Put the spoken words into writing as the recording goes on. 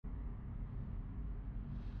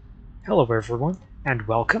Hello everyone, and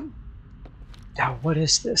welcome. Now what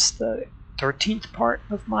is this, the 13th part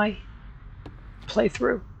of my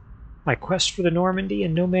playthrough? My quest for the Normandy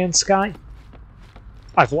and No Man's Sky?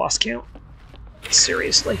 I've lost count.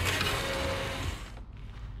 Seriously.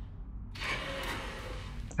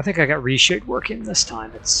 I think I got reshade working this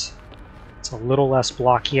time. It's a little less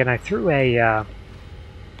blocky, and I threw I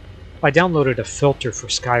downloaded a filter for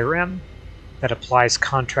Skyrim that applies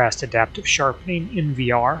contrast adaptive sharpening in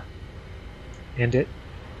VR. And it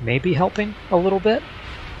may be helping a little bit.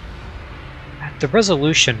 The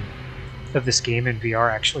resolution of this game in VR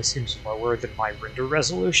actually seems lower than my render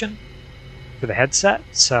resolution for the headset,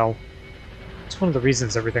 so it's one of the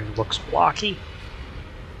reasons everything looks blocky.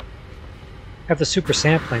 I have the super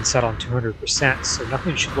sampling set on 200%, so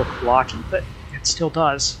nothing should look blocky, but it still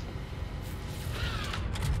does.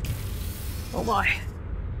 Oh my.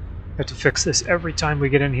 We have to fix this every time we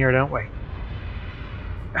get in here, don't we?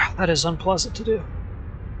 That is unpleasant to do.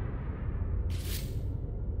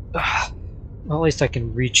 Well, at least I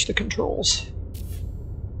can reach the controls.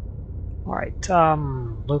 Alright,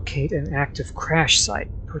 locate an active crash site.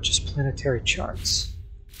 Purchase planetary charts.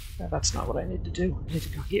 That's not what I need to do. I need to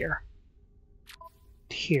go here.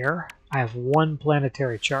 Here, I have one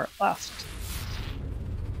planetary chart left.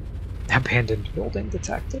 Abandoned building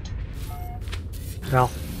detected. Well,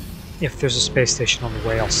 if there's a space station on the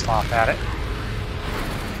way, I'll stop at it.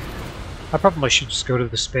 I probably should just go to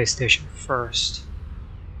the space station first.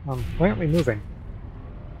 Why aren't we moving?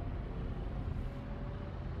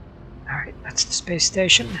 Alright, that's the space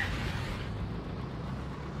station.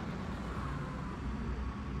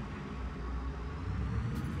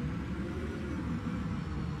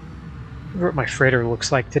 I wonder what my freighter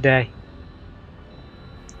looks like today.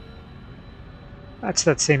 That's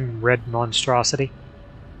that same red monstrosity.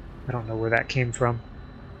 I don't know where that came from.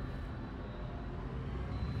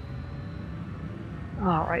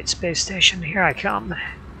 Alright, space station, here I come.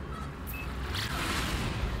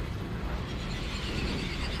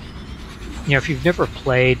 You know, if you've never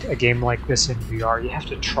played a game like this in VR, you have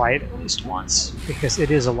to try it at least once, because it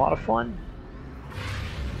is a lot of fun.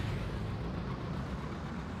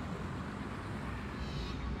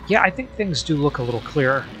 Yeah, I think things do look a little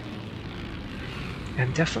clearer.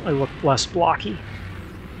 And definitely look less blocky.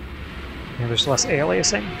 You know, there's less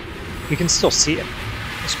aliasing. You can still see it,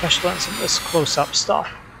 especially on some of this close-up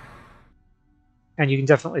stuff. And you can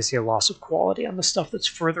definitely see a loss of quality on the stuff that's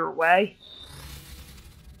further away.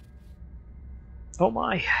 Oh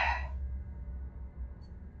my.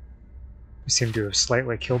 We seem to have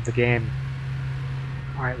slightly killed the game.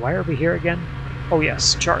 Alright, why are we here again? Oh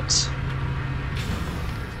yes, charts.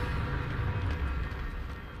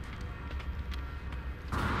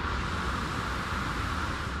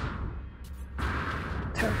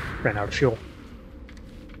 Ran out of fuel.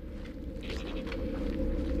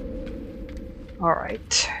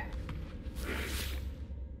 Alright.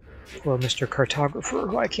 Hello, Mr. Cartographer,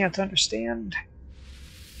 who I can't understand.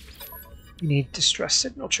 We need distress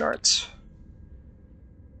signal charts.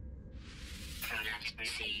 Product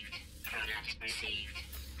received. Product received.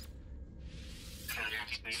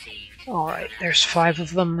 Product received. Alright, there's 5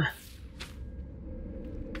 of them.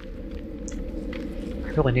 I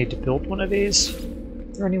really need to build one of these.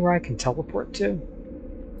 Is there anywhere I can teleport to?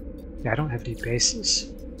 Yeah, I don't have any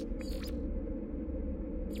bases.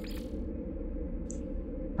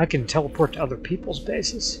 I can teleport to other people's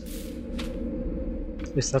bases.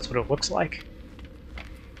 At least that's what it looks like.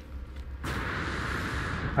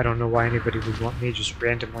 I don't know why anybody would want me just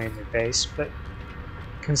randomly in their base, but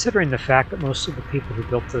considering the fact that most of the people who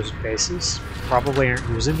built those bases probably aren't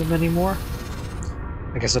using them anymore,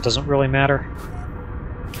 I guess it doesn't really matter.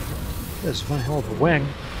 There's one hell of a wing.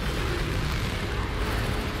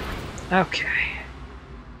 Okay.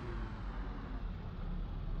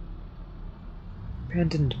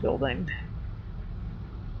 Abandoned building.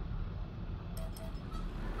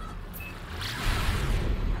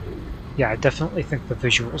 Yeah, I definitely think the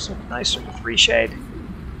visuals look nicer with reshade.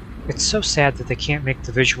 It's so sad that they can't make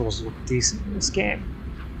the visuals look decent in this game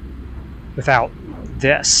without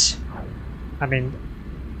this. I mean,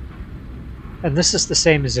 and this is the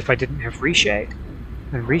same as if I didn't have reshade,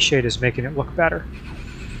 and reshade is making it look better.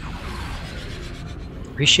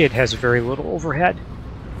 Reshade has very little overhead,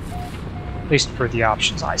 at least for the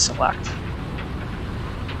options I select.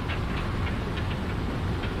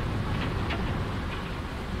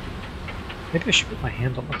 Maybe I should put my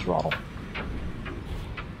hand on the throttle.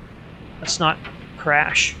 Let's not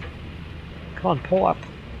crash. Come on, pull up.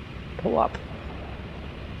 Pull up.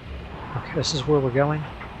 Okay, this is where we're going.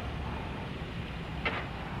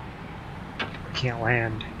 Can't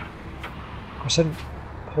land. Of course, I didn't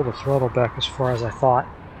pull the throttle back as far as I thought.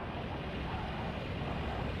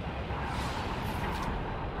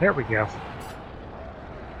 There we go.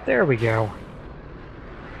 There we go.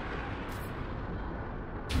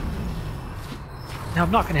 Now,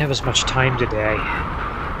 I'm not going to have as much time today,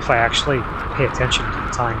 if I actually pay attention to the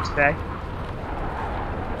time today.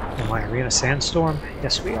 Am I arena sandstorm?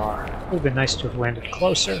 Yes, we are. It would have been nice to have landed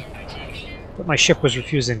closer, but my ship was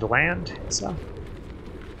refusing to land, so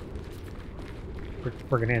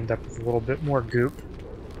we're going to end up with a little bit more goop.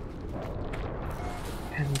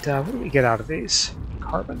 And what do we get out of these?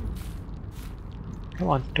 Carbon. Come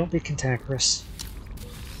on, don't be cantankerous.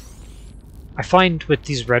 I find with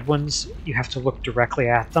these red ones, you have to look directly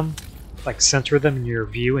at them, like center them in your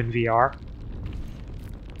view in VR.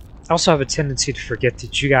 I also have a tendency to forget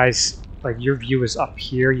that you guys, like your view is up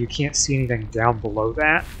here, you can't see anything down below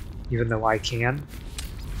that, even though I can.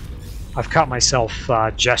 I've caught myself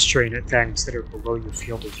gesturing at things that are below your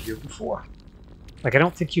field of view before. Like I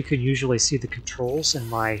don't think you can usually see the controls in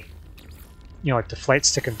my, you know, like the flight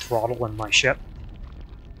stick and throttle in my ship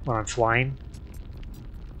when I'm flying.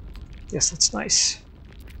 Yes, that's nice.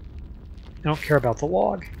 I don't care about the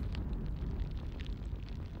log.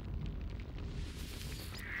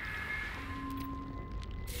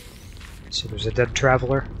 So there's a dead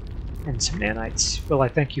traveler and some nanites. Well, I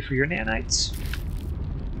thank you for your nanites.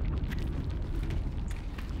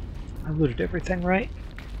 I looted everything, right?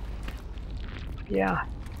 Yeah.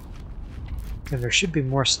 And there should be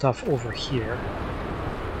more stuff over here.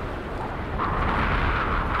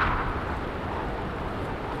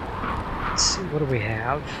 Let's see, what do we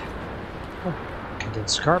have? Oh,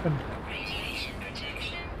 condensed carbon. Radiation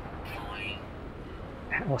protection falling.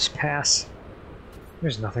 Atlas Pass.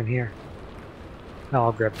 There's nothing here. Now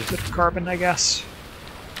I'll grab the bit of carbon, I guess.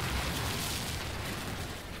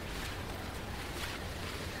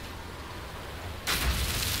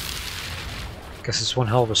 Guess it's one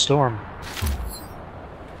hell of a storm.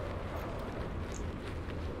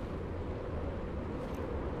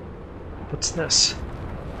 What's this?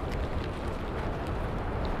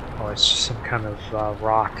 Oh, it's just some kind of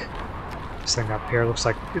rock. This thing up here looks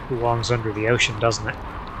like it belongs under the ocean, doesn't it?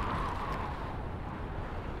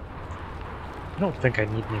 I don't think I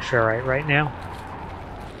need any ferrite right now.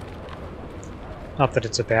 Not that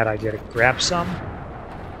it's a bad idea to grab some.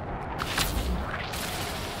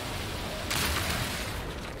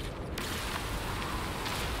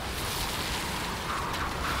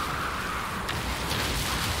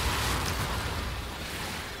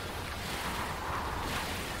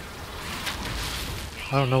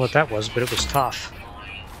 I don't know what that was, but it was tough.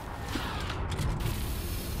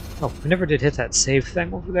 Oh, I never did hit that save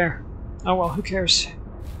thing over there. Oh well, who cares?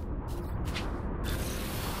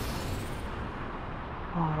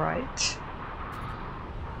 Alright.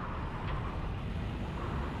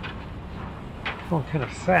 Going kind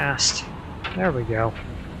of fast. There we go.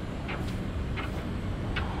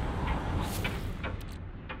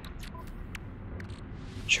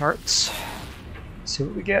 Charts. Let's see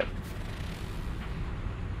what we get.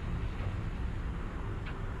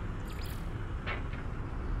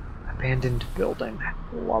 Abandoned building.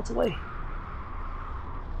 Lovely.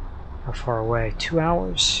 How far away? 2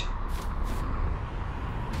 hours?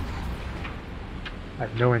 I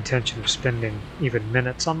have no intention of spending even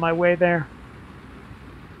minutes on my way there.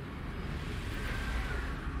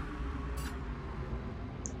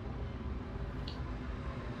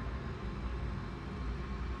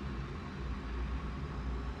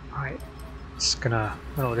 Alright. It's gonna...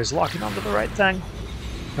 Oh, it is locking onto the right thing.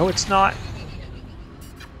 No, it's not.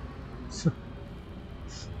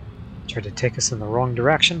 Tried to take us in the wrong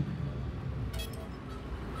direction.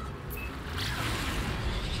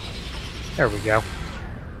 There we go.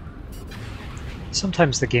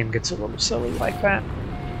 Sometimes the game gets a little silly like that.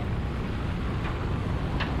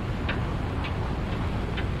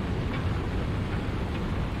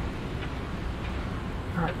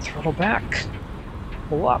 Alright, throttle back.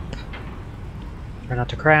 Pull up. Try not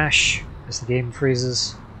to crash as the game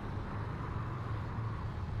freezes.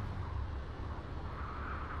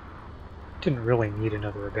 Didn't really need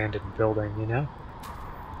another abandoned building, you know?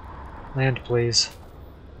 Land, please.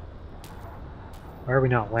 Why are we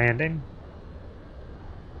not landing?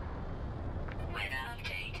 Weather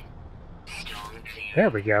update. Storm clear. There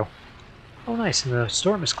we go. Oh nice, and the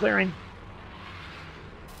storm is clearing.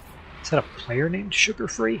 Is that a player named Sugar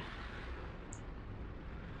Free?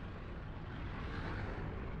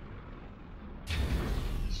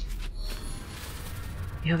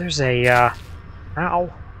 Yeah, there's a,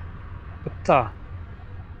 ow. What the?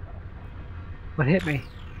 What hit me?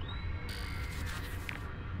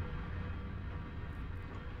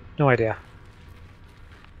 No idea.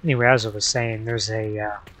 Anyway, as I was saying, there's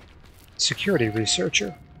a security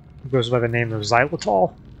researcher who goes by the name of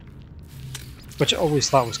Xylitol, which I always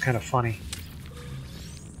thought was kind of funny.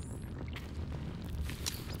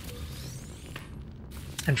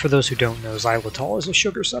 And for those who don't know, xylitol is a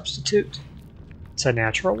sugar substitute. It's a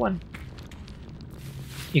natural one.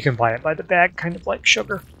 You can buy it by the bag, kind of like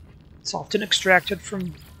sugar. It's often extracted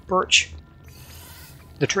from birch,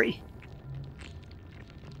 the tree.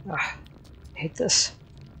 I hate this.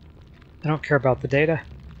 I don't care about the data.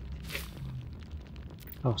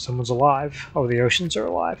 Oh, someone's alive. Oh, the oceans are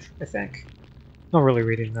alive, I think. Not really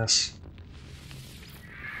reading this.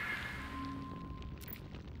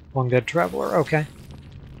 Long dead traveler, okay.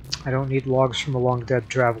 I don't need logs from a long dead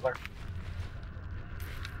traveler.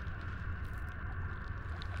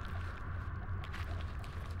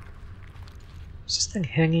 Is this thing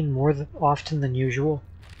hanging more often than usual?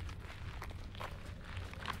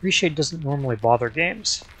 Reshade doesn't normally bother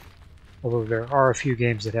games, although there are a few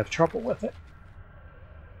games that have trouble with it.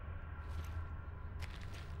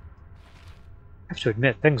 I have to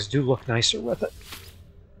admit, things do look nicer with it.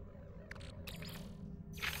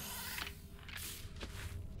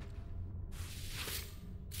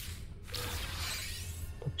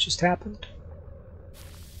 What just happened?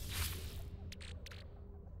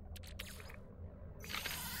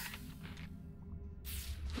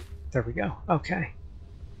 There we go. Okay.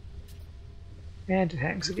 And it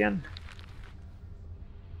hangs again.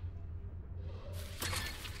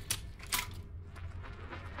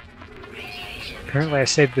 Apparently I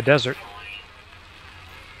saved the desert.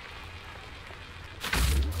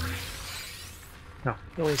 No,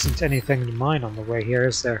 there isn't anything to mine on the way here,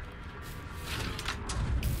 is there?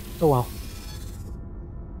 Oh well.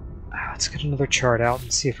 Let's get another chart out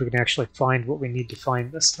and see if we can actually find what we need to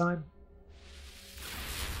find this time.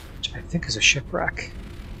 Which I think is a shipwreck.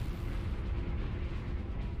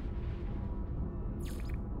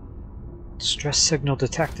 Distress signal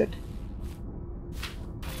detected.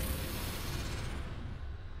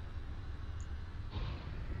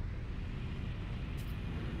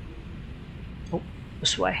 Oh,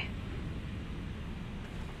 this way.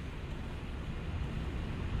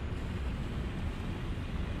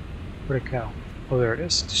 Where'd it go? Oh, there it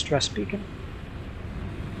is. Distress beacon.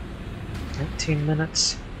 19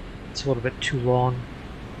 minutes. It's a little bit too long.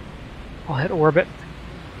 I'll hit orbit,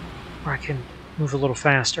 or I can move a little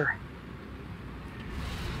faster.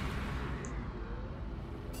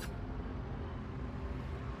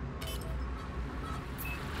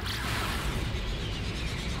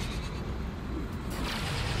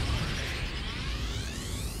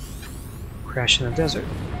 Crash in the desert.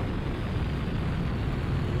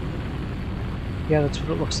 Yeah, that's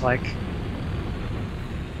what it looks like.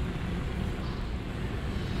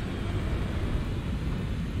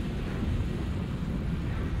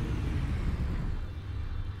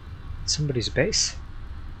 Somebody's base?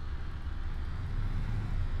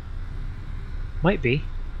 Might be.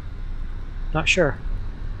 Not sure.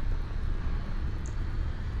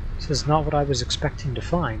 This is not what I was expecting to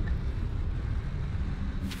find.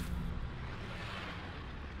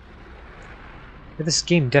 This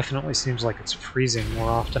game definitely seems like it's freezing more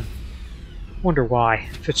often. Wonder why.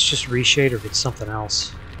 If it's just reshade or if it's something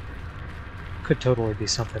else. Could totally be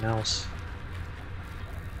something else.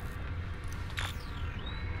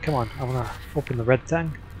 Come on, I want to open the red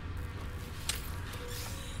thing.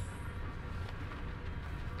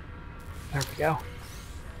 There we go.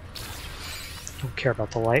 Don't care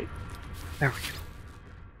about the light. There we go.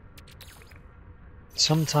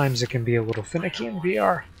 Sometimes it can be a little finicky in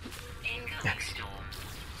VR. Yeah.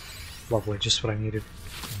 Lovely, just what I needed.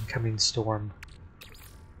 Incoming storm.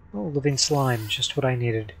 Oh, living slime, just what I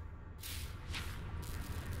needed.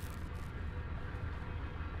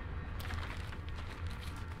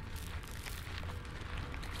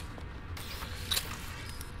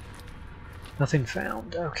 Nothing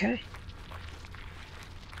found, okay.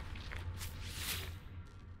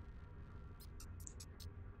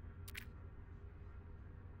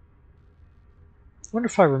 I wonder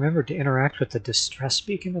if I remembered to interact with the distress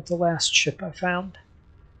beacon at the last ship I found.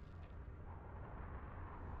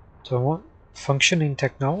 Do I want functioning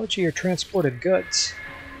technology or transported goods?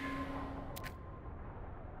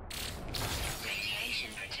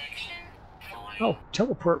 Radiation protection. Oh,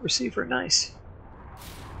 teleport receiver, nice.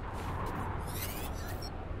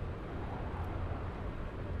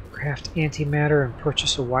 Craft antimatter and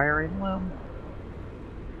purchase a wiring loom.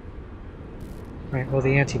 Right, well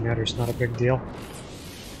the antimatter's not a big deal.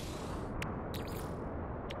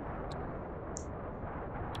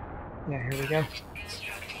 Yeah, here we go.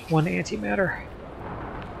 One antimatter.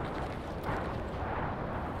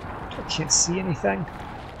 I can't see anything.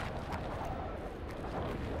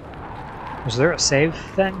 Was there a save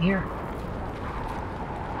thing here?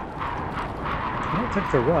 I don't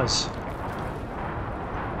think there was.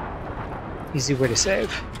 Easy way to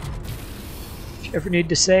save. If you ever need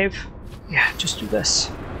to save, yeah, just do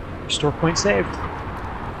this. Restore point saved.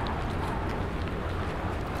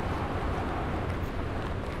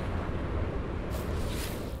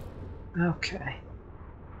 Okay.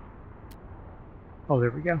 Oh,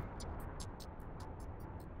 there we go.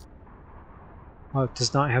 Well, it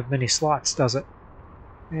does not have many slots, does it?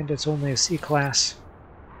 And it's only a C class.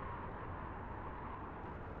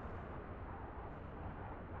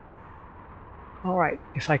 Alright,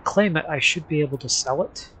 if I claim it, I should be able to sell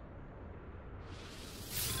it.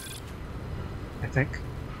 I think.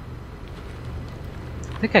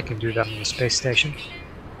 I think I can do that on the space station.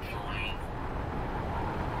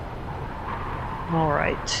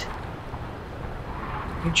 Alright.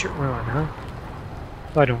 Ancient ruin, huh?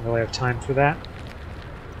 Well, I don't really have time for that.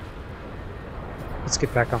 Let's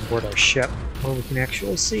get back on board our ship, where we can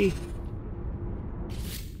actually see.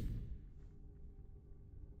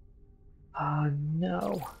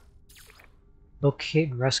 No.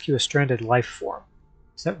 Locate and rescue a stranded life form.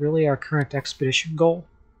 Is that really our current expedition goal?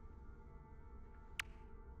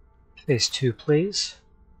 Phase 2, please.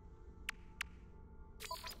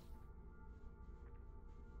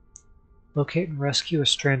 Locate and rescue a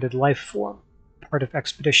stranded life form. Part of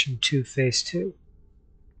Expedition 2, Phase 2.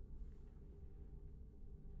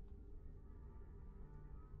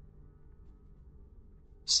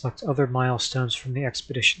 Select other milestones from the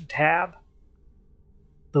Expedition tab.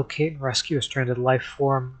 Locate and rescue a stranded life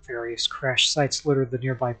form. Various crash sites litter the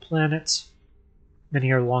nearby planets. Many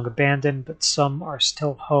are long abandoned, but some are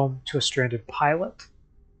still home to a stranded pilot.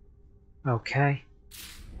 Okay.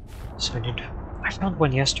 So I found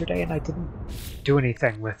one yesterday and I didn't do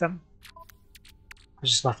anything with him. I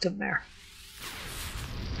just left him there.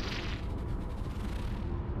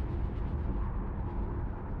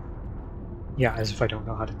 Yeah, as if I don't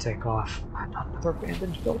know how to take off. Not another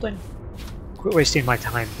abandoned building. Quit wasting my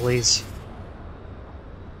time, please.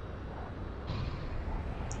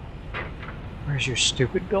 Where's your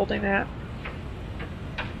stupid building at?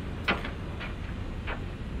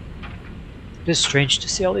 It is strange to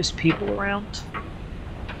see all these people around.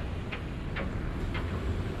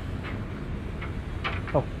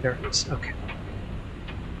 Oh, there it is. Okay.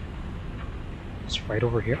 It's right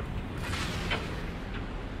over here.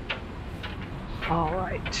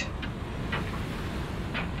 Alright.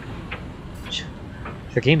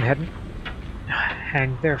 If the game hadn't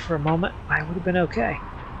hanged there for a moment, I would have been okay.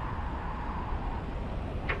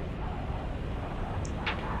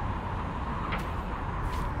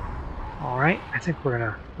 Alright, I think we're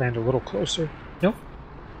gonna land a little closer. Nope.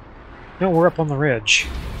 No, we're up on the ridge.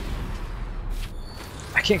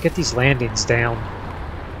 I can't get these landings down.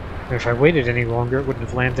 And if I waited any longer, it wouldn't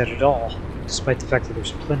have landed at all, despite the fact that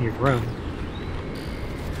there's plenty of room.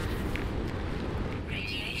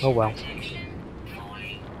 Oh well.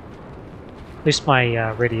 At least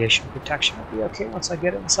my radiation protection will be okay once I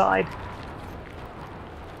get inside.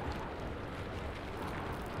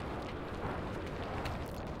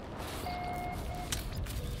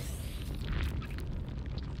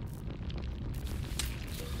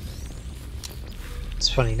 It's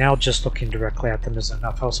funny, now just looking directly at them is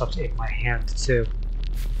enough. I also have to aim my hand too.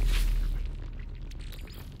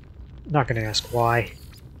 Not going to ask why.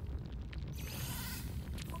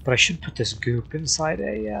 But I should put this goop inside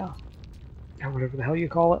a, whatever the hell you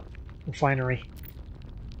call it, refinery.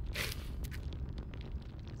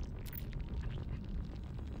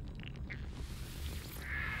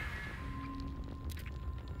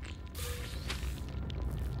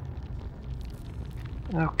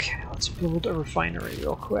 Okay, let's build a refinery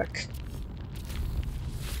real quick.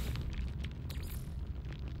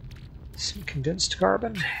 Some condensed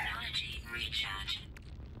carbon.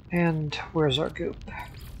 And where's our goop?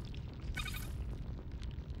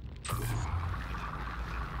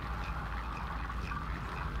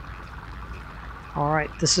 Alright,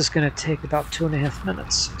 this is going to take about 2.5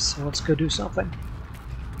 minutes, so let's go do something.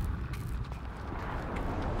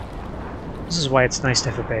 This is why it's nice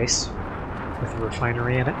to have a base with a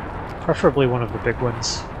refinery in it. Preferably one of the big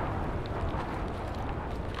ones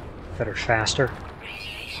that are faster.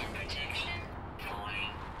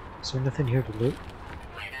 Is there nothing here to loot?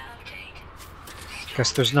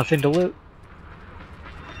 Guess there's nothing to loot.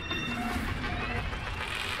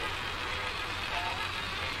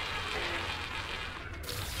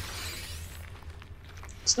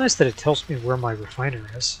 It's nice that it tells me where my refiner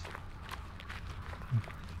is.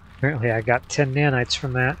 Apparently I got 10 nanites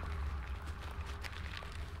from that.